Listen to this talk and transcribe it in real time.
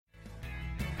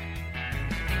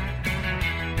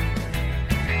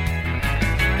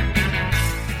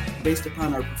based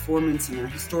upon our performance and our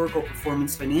historical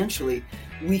performance financially,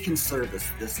 we can service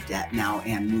this debt now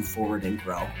and move forward and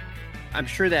grow. I'm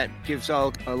sure that gives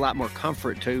a lot more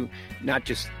comfort to not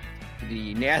just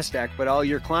the NASDAQ, but all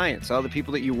your clients, all the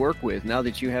people that you work with. Now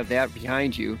that you have that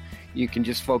behind you, you can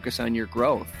just focus on your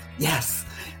growth. Yes.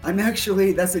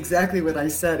 That's exactly what I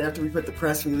said after we put the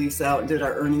press release out and did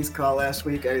our earnings call last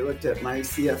week. I looked at my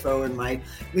CFO and my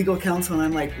legal counsel and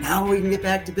I'm like, now we can get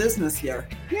back to business here.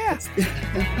 Yes.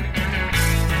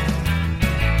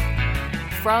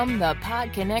 From the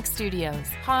Pod Connect Studios,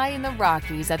 high in the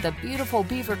Rockies at the beautiful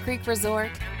Beaver Creek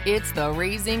Resort, it's the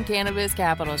Raising Cannabis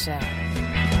Capital Show.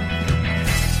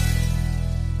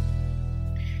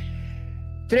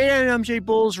 Today on MJ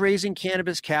Bull's Raising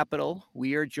Cannabis Capital,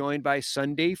 we are joined by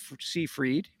Sundie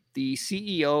Seefried, the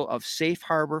CEO of Safe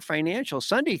Harbor Financial.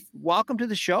 Sundie, welcome to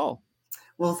the show.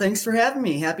 Well, thanks for having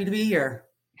me. Happy to be here.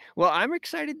 Well, I'm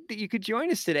excited that you could join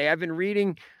us today. I've been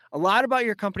reading a lot about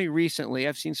your company recently.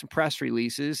 I've seen some press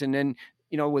releases, and then,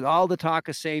 with all the talk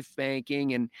of safe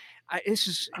banking, and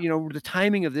the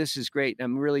timing of this is great.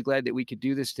 I'm really glad that we could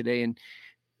do this today. And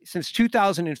since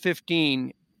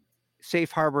 2015,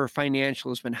 Safe Harbor Financial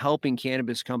has been helping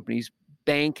cannabis companies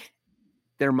bank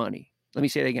their money. Let me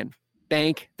say it again.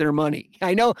 Bank their money.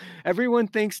 I know everyone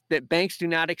thinks that banks do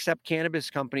not accept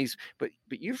cannabis companies, but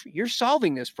you're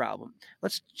solving this problem.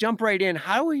 Let's jump right in.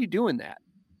 How are you doing that?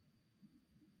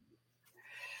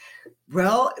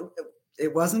 Well,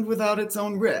 it wasn't without its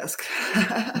own risk.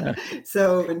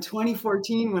 So in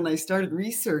 2014, when I started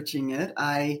researching it,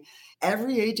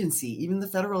 every agency, even the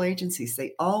federal agencies,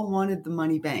 they all wanted the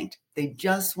money banked. They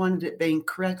just wanted it banked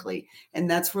correctly.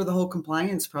 And that's where the whole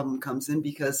compliance problem comes in,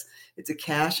 because it's a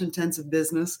cash-intensive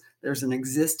business. There's an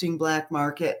existing black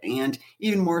market, and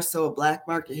even more so a black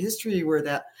market history where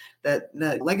that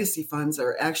legacy funds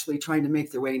are actually trying to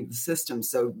make their way into the system.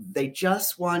 So they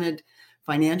just wanted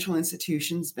financial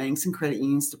institutions, banks, and credit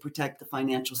unions to protect the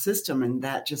financial system, and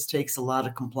that just takes a lot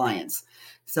of compliance.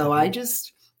 So I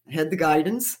just had the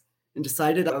guidance and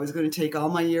decided I was going to take all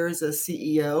my years as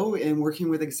CEO and working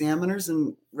with examiners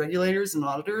and regulators and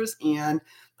auditors and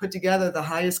put together the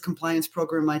highest compliance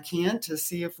program I can to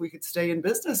see if we could stay in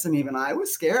business. And even I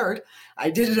was scared. I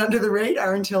did it under the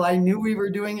radar until I knew we were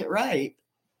doing it right.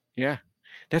 Yeah,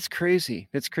 that's crazy.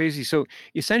 So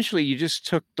essentially you just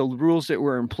took the rules that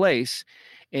were in place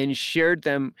and shared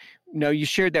them. No, you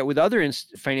shared that with other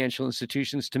financial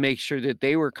institutions to make sure that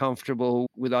they were comfortable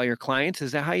with all your clients.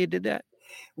 Is that how you did that?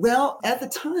 Well, at the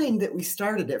time that we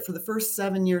started it, for the first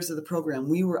 7 years of the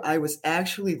program, I was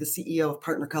actually the CEO of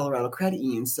Partner Colorado Credit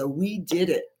Union. So we did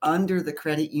it under the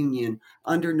credit union,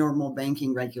 under normal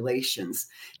banking regulations.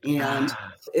 And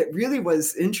it really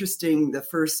was interesting. The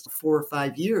first 4 or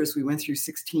 5 years, we went through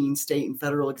 16 state and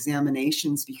federal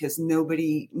examinations because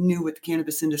nobody knew what the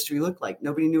cannabis industry looked like.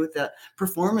 Nobody knew what the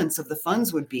performance of the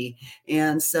funds would be.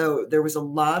 And so there was a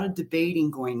lot of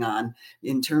debating going on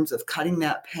in terms of cutting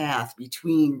that path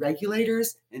between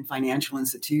regulators and financial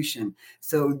institution.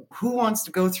 So who wants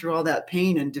to go through all that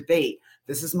pain and debate?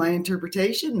 This is my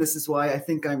interpretation. This is why I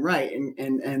think I'm right.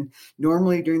 And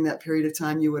normally during that period of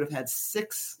time, you would have had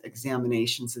 6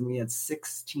 examinations and we had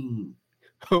 16.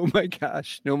 Oh my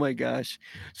gosh.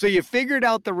 So you figured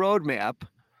out the roadmap.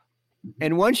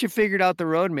 And once you figured out the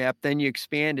roadmap, then you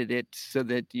expanded it so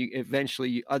that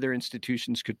eventually other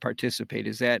institutions could participate.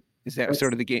 Is that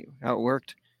sort of the game, how it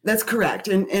worked? That's correct.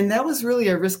 And that was really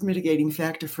a risk mitigating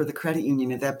factor for the credit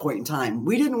union at that point in time.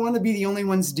 We didn't want to be the only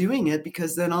ones doing it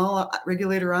because then all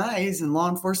regulator eyes and law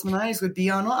enforcement eyes would be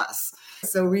on us.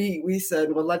 So we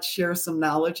said, well, let's share some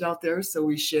knowledge out there. So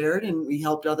we shared and we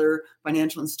helped other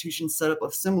financial institutions set up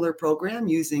a similar program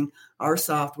using our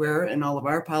software and all of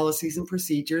our policies and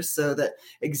procedures so that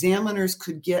examiners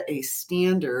could get a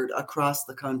standard across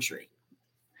the country.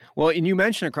 Well, and you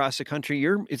mentioned across the country,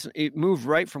 it moved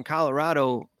right from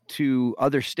Colorado to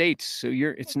other states. So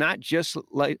it's not just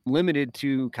limited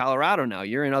to Colorado now.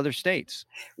 You're in other states.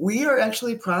 We are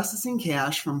actually processing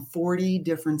cash from 40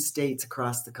 different states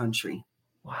across the country.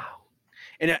 Wow.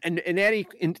 And that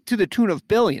to the tune of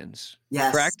billions,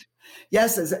 yes. Correct?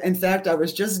 Yes. In fact, I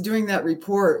was just doing that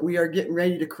report. We are getting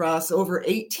ready to cross over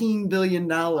 $18 billion.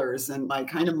 And I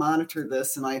kind of monitor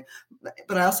this,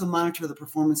 but I also monitor the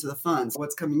performance of the funds,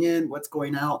 what's coming in, what's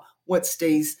going out, what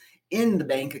stays in the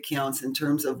bank accounts in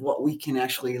terms of what we can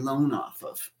actually loan off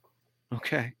of.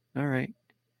 Okay. All right.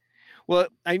 Well,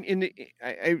 I'm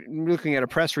looking at a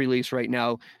press release right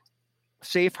now.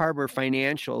 Safe Harbor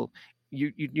Financial,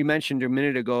 you mentioned a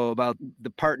minute ago about the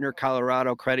Partner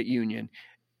Colorado Credit Union.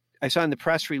 I saw in the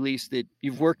press release that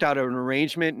you've worked out an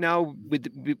arrangement now with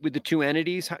the two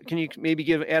entities. Can you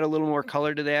maybe add a little more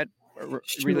color to that? new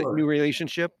Sure.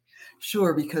 relationship?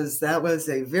 Sure, because that was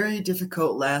a very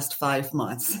difficult last 5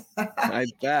 months. I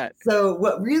bet. So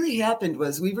what really happened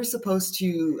was we were supposed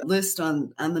to list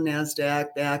on the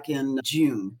NASDAQ back in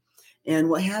June.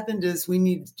 And what happened is we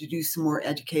needed to do some more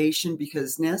education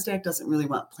because NASDAQ doesn't really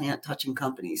want plant touching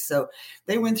companies. So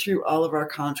they went through all of our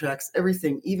contracts,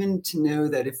 everything, even to know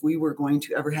that if we were going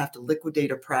to ever have to liquidate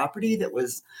a property that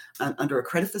was under a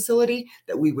credit facility,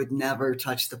 that we would never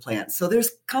touch the plant. So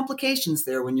there's complications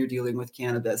there when you're dealing with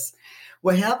cannabis.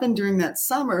 What happened during that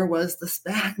summer was the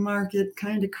SPAC market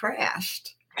kind of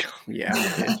crashed. Yeah.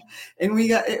 And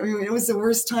it was the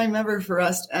worst time ever for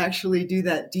us to actually do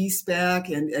that de-SPAC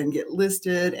and get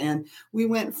listed. And we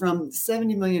went from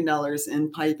 $70 million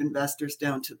in PIPE investors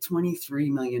down to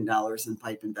 $23 million in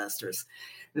PIPE investors.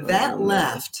 That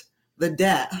left the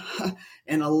debt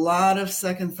and a lot of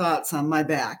second thoughts on my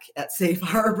back at Safe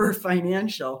Harbor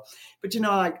Financial. But,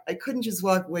 I couldn't just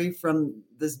walk away from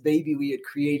this baby we had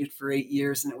created for 8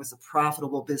 years, and it was a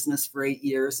profitable business for 8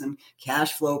 years and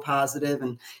cash flow positive,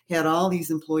 and had all these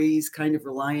employees kind of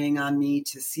relying on me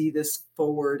to see this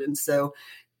forward. And so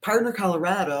Partner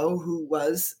Colorado, who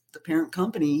was the parent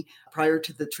company prior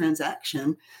to the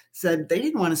transaction, said they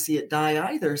didn't want to see it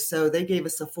die either. So they gave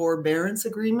us a forbearance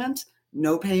agreement,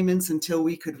 no payments until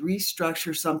we could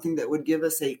restructure something that would give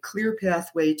us a clear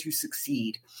pathway to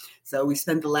succeed. So we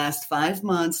spent the last 5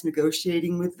 months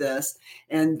negotiating with this,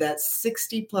 and that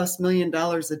 $60+ million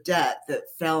of debt that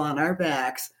fell on our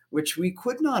backs, which we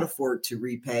could not afford to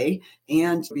repay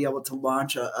and be able to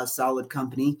launch a solid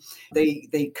company.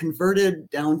 They converted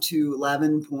down to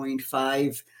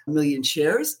 11.5 million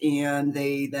shares, and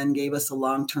they then gave us a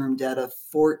long-term debt of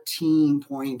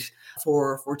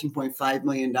 $14.5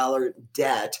 million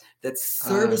debt that's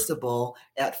serviceable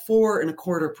at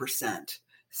 4.25%.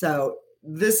 So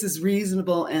this is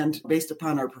reasonable, and based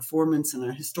upon our performance and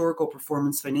our historical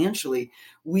performance financially,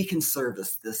 we can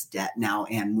service this debt now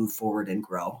and move forward and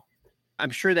grow.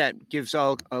 I'm sure that gives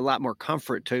a lot more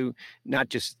comfort to not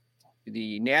just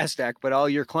the NASDAQ, but all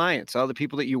your clients, all the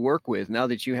people that you work with. Now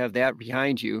that you have that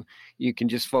behind you, you can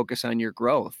just focus on your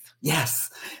growth. Yes,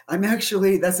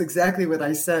 that's exactly what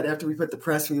I said after we put the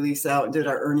press release out and did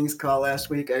our earnings call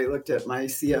last week. I looked at my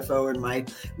CFO and my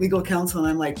legal counsel, and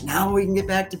I'm like, now we can get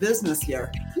back to business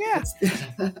here. Yeah.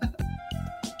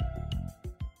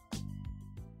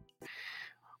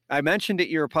 I mentioned that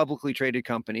you're a publicly traded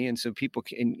company, and so people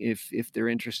can, if they're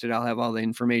interested, I'll have all the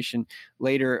information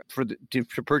later to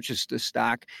purchase the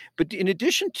stock. But in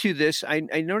addition to this, I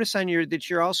noticed that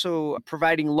you're also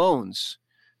providing loans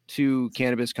to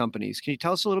cannabis companies. Can you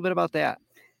tell us a little bit about that?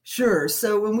 Sure.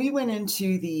 So when we went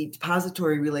into the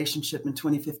depository relationship in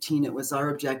 2015, it was our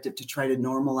objective to try to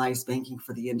normalize banking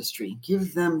for the industry.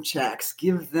 Give them checks,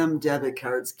 give them debit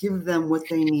cards, give them what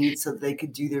they need so they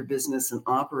could do their business and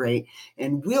operate.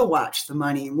 And we'll watch the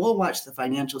money and we'll watch the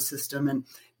financial system. And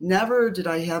never did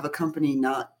I have a company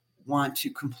not want to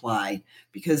comply,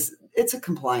 because it's a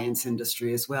compliance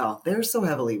industry as well. They're so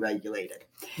heavily regulated.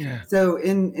 Yeah. So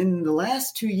in the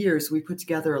last 2 years, we put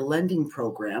together a lending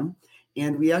program,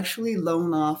 and we actually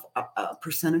loan off a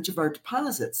percentage of our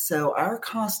deposits. So our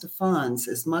cost of funds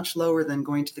is much lower than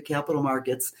going to the capital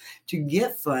markets to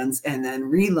get funds and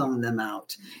then reloan them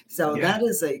out. So that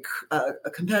is a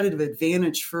competitive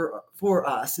advantage for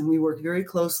us. And we work very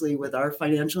closely with our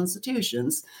financial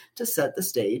institutions to set the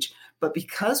stage. But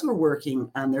because we're working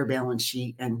on their balance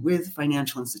sheet and with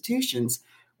financial institutions,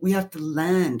 we have to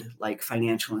lend like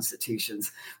financial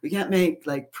institutions. We can't make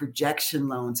like projection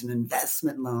loans and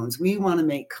investment loans. We want to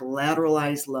make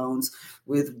collateralized loans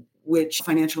with which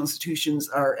financial institutions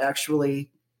are actually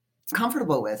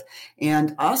comfortable with.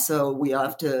 And also we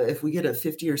have to, if we get a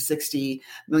 $50 or $60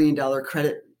 million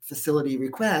credit facility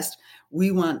request, we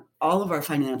want all of our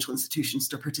financial institutions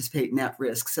to participate in that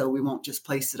risk. So we won't just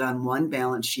place it on one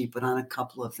balance sheet, but on a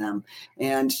couple of them,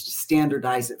 and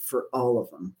standardize it for all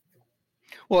of them.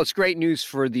 Well, it's great news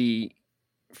for the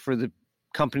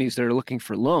companies that are looking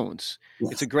for loans.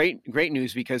 Yes. It's a great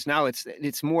news because now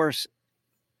it's more,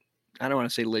 I don't want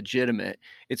to say legitimate.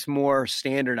 It's more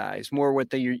standardized, more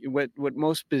what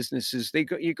most businesses,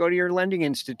 you go to your lending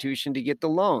institution to get the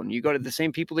loan. You go to the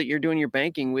same people that you're doing your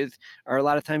banking with are a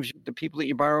lot of times the people that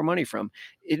you borrow money from.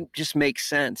 It just makes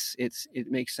sense. It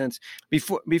makes sense.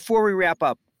 Before we wrap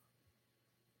up,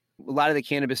 a lot of the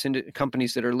cannabis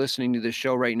companies that are listening to this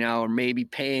show right now are maybe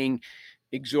paying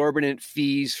exorbitant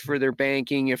fees for their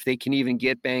banking, if they can even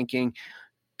get banking.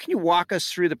 Can you walk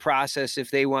us through the process if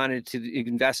they wanted to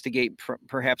investigate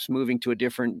perhaps moving to a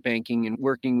different banking and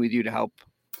working with you to help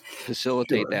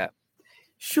facilitate that?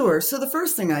 Sure. So the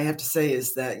first thing I have to say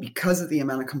is that because of the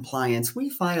amount of compliance,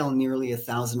 we file nearly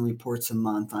 1,000 reports a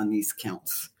month on these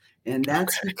counts. And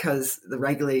that's because the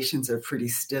regulations are pretty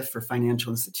stiff for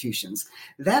financial institutions.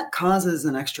 That causes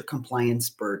an extra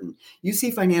compliance burden. You see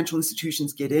financial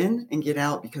institutions get in and get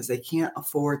out because they can't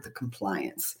afford the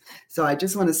compliance. So I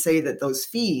just want to say that those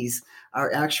fees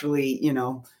are actually,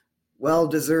 well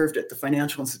deserved at the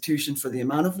financial institution for the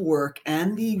amount of work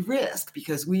and the risk,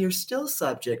 because we are still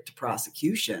subject to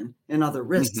prosecution and other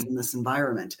risks in this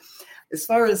environment. As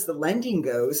far as the lending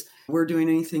goes, we're doing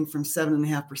anything from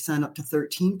 7.5% up to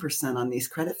 13% on these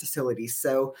credit facilities.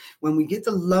 So when we get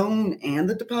the loan and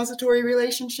the depository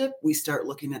relationship, we start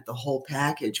looking at the whole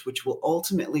package, which will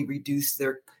ultimately reduce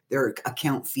their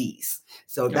account fees.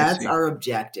 So that's our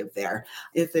objective there.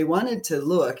 If they wanted to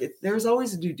look, there's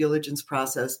always a due diligence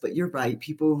process, but you're right.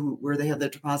 People where they have their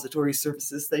depository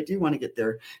services, they do want to get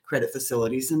their credit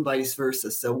facilities and vice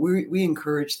versa. So we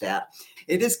encourage that.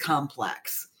 It is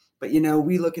complex. But,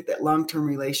 we look at that long-term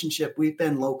relationship. We've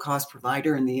been low-cost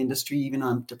provider in the industry, even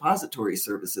on depository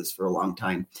services for a long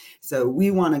time. So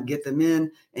we want to get them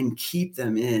in and keep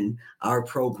them in our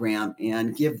program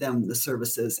and give them the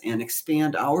services and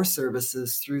expand our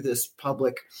services through this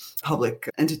public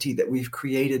entity that we've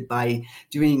created by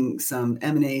doing some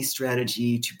M&A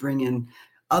strategy to bring in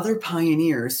other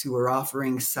pioneers who are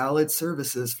offering solid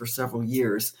services for several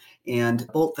years and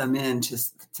bolt them in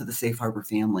to the Safe Harbor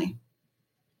family.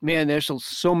 Man, there's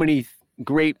so many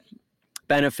great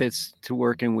benefits to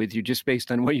working with you just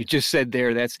based on what you just said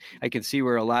there. I can see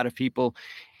where a lot of people,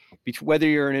 whether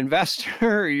you're an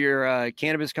investor or you're a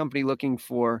cannabis company looking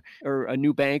for or a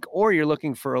new bank, or you're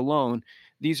looking for a loan,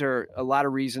 these are a lot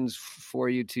of reasons for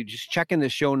you to just check in the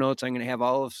show notes. I'm going to have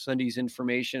all of Sundie's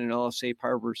information and all of Safe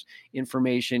Harbor's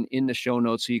information in the show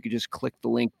notes, so you could just click the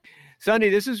link.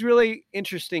 Sundie, this is really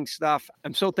interesting stuff.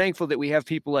 I'm so thankful that we have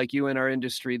people like you in our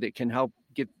industry that can help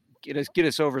get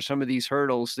us over some of these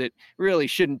hurdles that really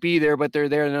shouldn't be there, but they're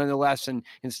there nonetheless. And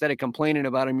instead of complaining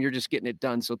about them, you're just getting it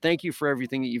done. So thank you for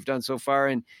everything that you've done so far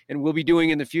and will be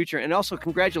doing in the future. And also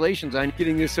congratulations on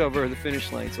getting this over the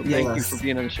finish line. So thank you for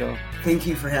being on the show. Thank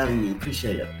you for having me.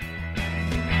 Appreciate it.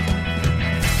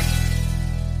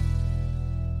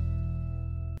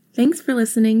 Thanks for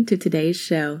listening to today's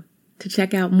show. To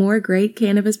check out more great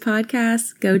cannabis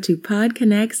podcasts, go to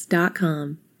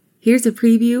podconnects.com. Here's a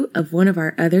preview of one of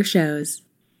our other shows.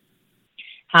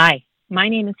 Hi, my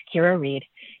name is Kira Reed,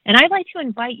 and I'd like to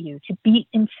invite you to be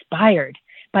inspired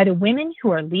by the women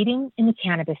who are leading in the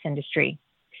cannabis industry.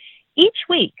 Each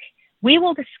week, we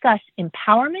will discuss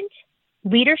empowerment,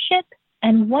 leadership,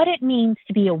 and what it means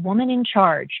to be a woman in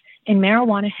charge in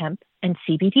marijuana, hemp, and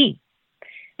CBD.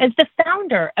 As the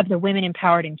founder of the Women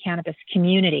Empowered in Cannabis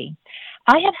community,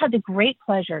 I have had the great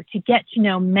pleasure to get to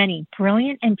know many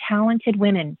brilliant and talented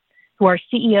women who are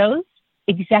CEOs,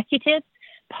 executives,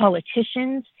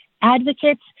 politicians,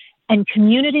 advocates, and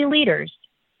community leaders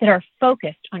that are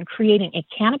focused on creating a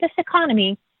cannabis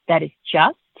economy that is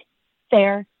just,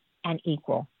 fair, and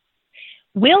equal.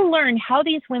 We'll learn how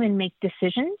these women make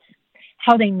decisions,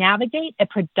 how they navigate a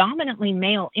predominantly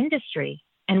male industry,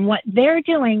 and what they're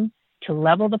doing to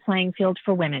level the playing field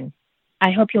for women. I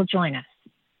hope you'll join us.